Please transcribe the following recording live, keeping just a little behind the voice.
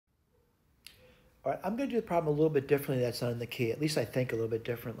All right, I'm going to do the problem a little bit differently. That's not in the key. At least I think a little bit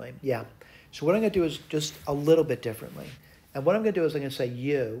differently. Yeah. So what I'm going to do is just a little bit differently. And what I'm going to do is I'm going to say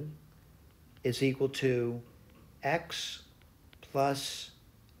u is equal to x plus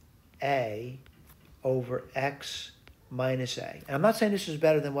a over x minus a. And I'm not saying this is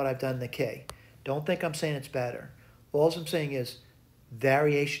better than what I've done in the key. Don't think I'm saying it's better. All I'm saying is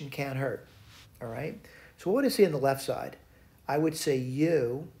variation can't hurt. All right? So what would I see on the left side? I would say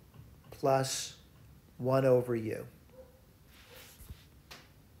u plus 1 over u.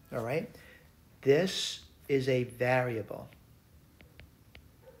 All right? This is a variable.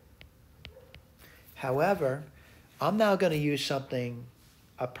 However, I'm now going to use something,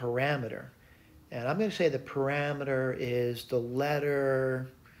 a parameter. And I'm going to say the parameter is the letter,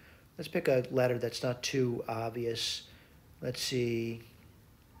 let's pick a letter that's not too obvious. Let's see.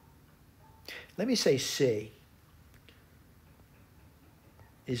 Let me say C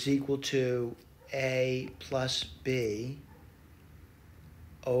is equal to A plus B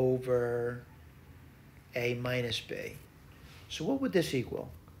over A minus B. So what would this equal?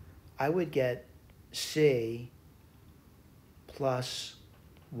 I would get C plus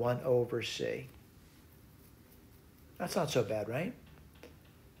 1 over C. That's not so bad, right?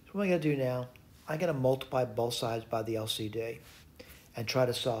 So what am I going to do now? I'm going to multiply both sides by the LCD and try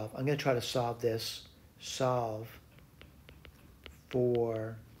to solve. I'm going to try to solve this, solve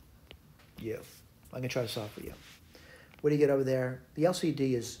for u. I'm going to try to solve for u. What do you get over there? The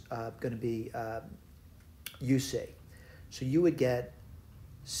LCD is going to be UC. So you would get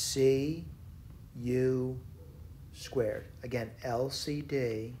CU squared. Again,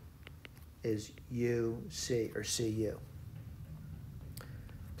 LCD is UC or CU.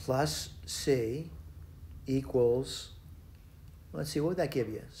 Plus C equals, let's see, what would that give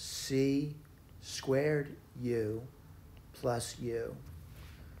you? C squared U plus U.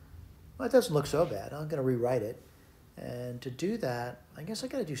 Well, it doesn't look so bad. I'm going to rewrite it. And to do that, I guess I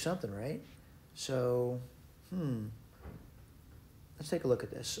got to do something, right? So, let's take a look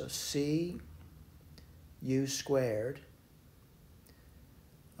at this. So C U squared,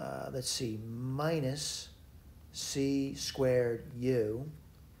 let's see, minus C squared U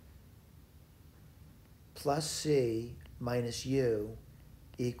plus C minus U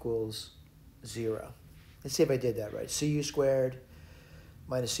equals 0. Let's see if I did that right. CU squared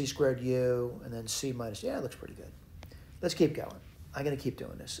minus C squared U, and then C minus, yeah, it looks pretty good. Let's keep going. I'm going to keep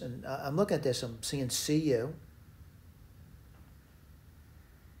doing this. And I'm looking at this, I'm seeing CU.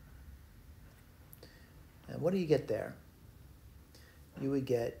 And what do you get there? You would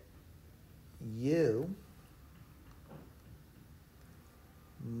get U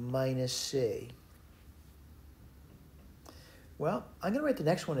minus C. Well, I'm going to write the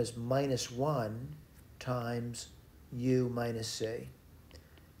next one as minus 1 times U minus C.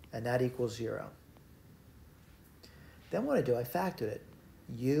 And that equals 0. Then what I do, I factored it.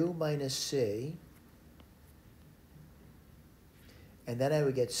 U minus C. And then I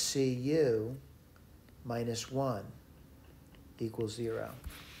would get CU minus 1 equals 0.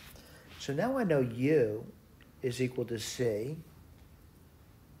 So now I know U is equal to C.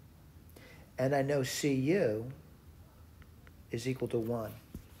 And I know CU is equal to 1.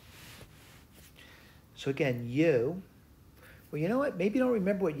 So again, U, well, you know what? Maybe you don't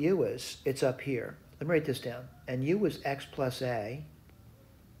remember what U is. It's up here. Let me write this down. And U was x plus A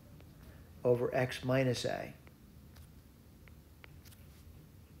over x minus A.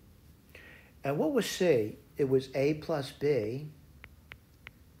 And what was C? It was A plus B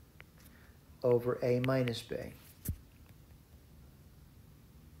over A minus B.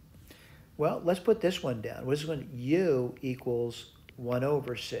 Well, let's put this one down. What's this one? U equals 1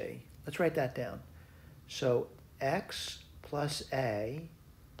 over C. Let's write that down. So x plus A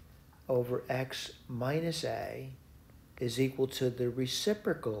over x minus A is equal to the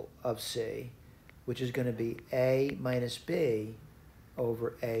reciprocal of C, which is going to be A minus B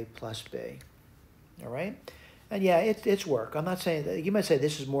over A plus B. All right? And yeah, it's work. I'm not saying that. You might say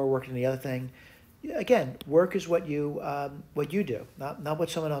this is more work than the other thing. Again, work is what you do, not what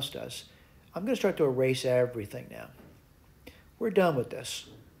someone else does. I'm going to start to erase everything now. We're done with this.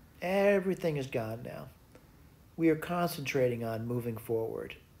 Everything is gone now. We are concentrating on moving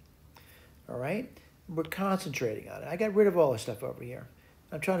forward. All right? We're concentrating on it. I got rid of all this stuff over here.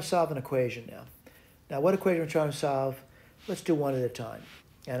 I'm trying to solve an equation now. Now, what equation I'm trying to solve? Let's do one at a time.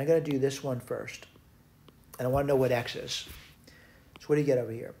 And I'm going to do this one first. And I want to know what x is. So what do you get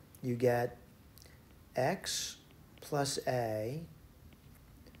over here? You get x plus A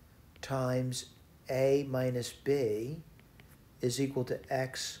times A minus B is equal to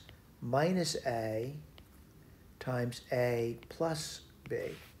x minus A times A plus B.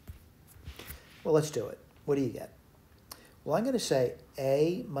 Well, let's do it. What do you get? Well, I'm going to say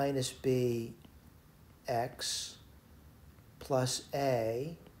a minus b x plus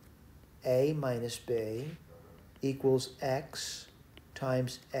a minus b equals x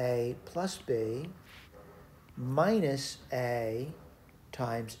times a plus b minus a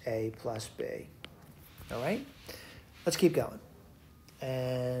times a plus b. All right? Let's keep going.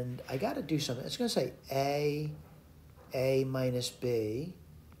 And I got to do something. It's going to say a minus b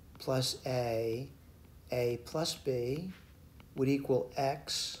plus a plus b would equal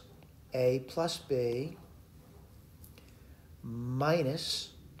x, a plus b minus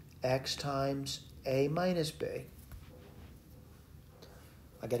x times a minus b.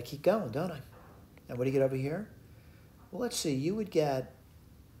 I got to keep going, don't I? And what do you get over here? Well, let's see. You would get,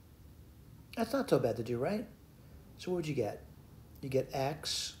 that's not so bad to do, right? So what would you get? You get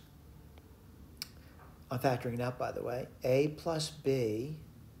x, I'm factoring it out, by the way, a plus b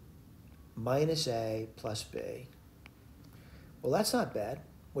minus a plus b. Well, that's not bad.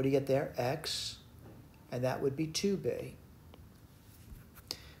 What do you get there? X, and that would be 2b.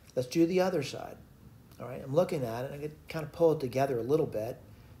 Let's do the other side. All right, I'm looking at it. I can kind of pull it together a little bit.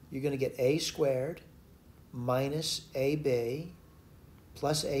 You're going to get a squared minus ab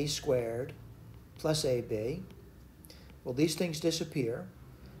plus a squared plus ab. Well, these things disappear.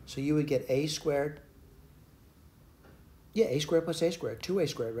 So you would get a squared. Yeah, a squared plus a squared, 2a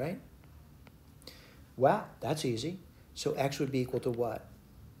squared, right? Wow, that's easy. So x would be equal to what?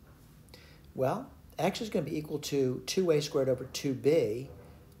 Well, x is going to be equal to 2a squared over 2b,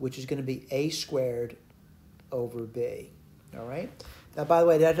 which is going to be a squared over b. All right? Now, by the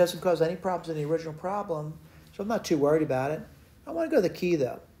way, that doesn't cause any problems in the original problem, so I'm not too worried about it. I want to go to the key,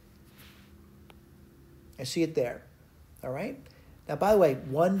 though. I see it there. All right? Now, by the way,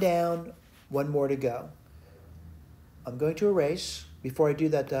 one down, one more to go. I'm going to erase. Before I do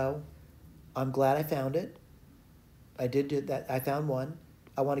that, though, I'm glad I found it. I did do that. I found one.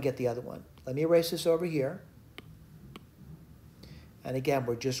 I want to get the other one. Let me erase this over here. And again,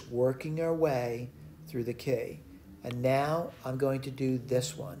 we're just working our way through the key. And now I'm going to do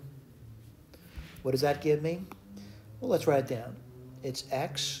this one. What does that give me? Well, let's write it down. It's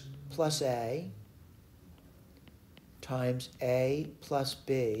x plus a times a plus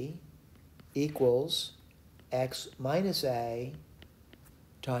b equals x minus a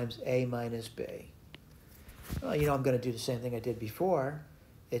times a minus b. Well, you know, I'm going to do the same thing I did before.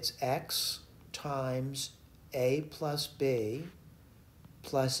 It's x times a plus b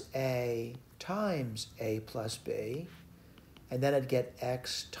plus a times a plus b, and then I'd get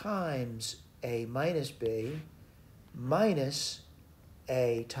x times a minus b minus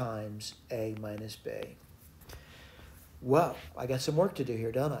a times a minus b. Well, I got some work to do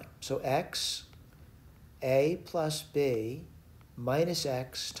here, don't I? So x, a plus b minus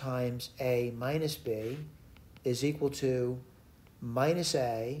x times a minus b is equal to minus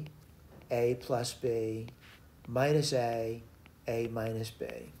a plus b, minus a minus b.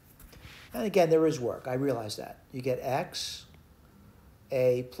 And again, there is work. I realize that. You get x,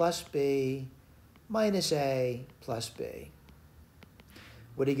 a plus b, minus a plus b.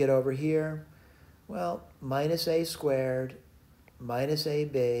 What do you get over here? Well, minus a squared, minus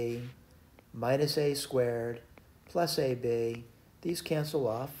ab, minus a squared, plus ab. These cancel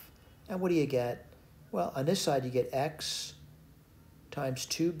off. And what do you get? Well, on this side, you get x times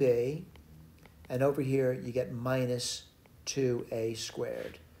 2b. And over here, you get minus 2a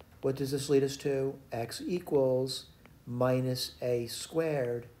squared. What does this lead us to? X equals minus a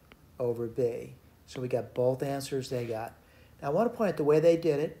squared over b. So we got both answers they got. Now, I want to point out the way they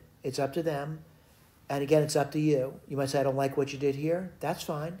did it. It's up to them. And again, it's up to you. You might say, I don't like what you did here. That's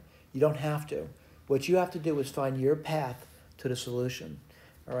fine. You don't have to. What you have to do is find your path to the solution.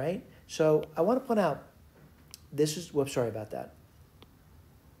 All right? So I want to point out, this is, whoops, sorry about that.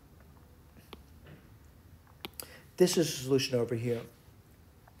 This is the solution over here.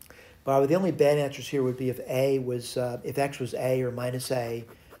 But the only bad answers here would be if a was, if x was a or minus a,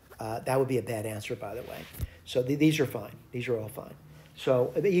 that would be a bad answer, by the way. So these are fine. These are all fine.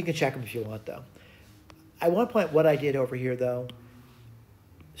 So you can check them if you want, though. I want to point out what I did over here, though.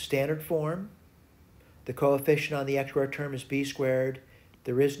 Standard form. The coefficient on the x squared term is b squared.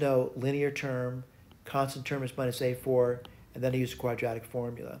 There is no linear term. Constant term is minus a4. And then I use the quadratic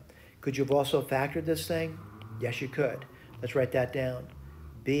formula. Could you have also factored this thing? Yes, you could. Let's write that down.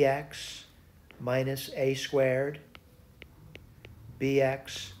 Bx minus a squared,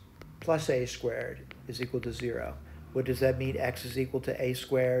 bx plus a squared is equal to 0. What does that mean? X is equal to a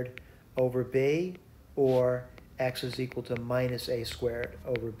squared over b, or x is equal to minus a squared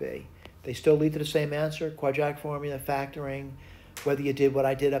over b. They still lead to the same answer, quadratic formula, factoring. Whether you did what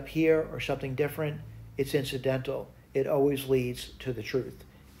I did up here or something different, it's incidental. It always leads to the truth,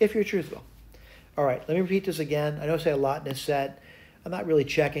 if you're truthful. All right, let me repeat this again. I know I say a lot in this set. I'm not really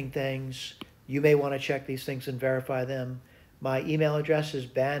checking things. You may want to check these things and verify them. My email address is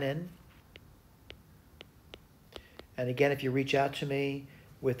Bannon. And again, if you reach out to me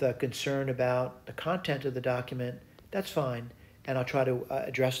with a concern about the content of the document, that's fine. And I'll try to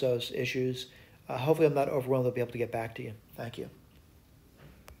address those issues. Hopefully I'm not overwhelmed. I'll be able to get back to you. Thank you.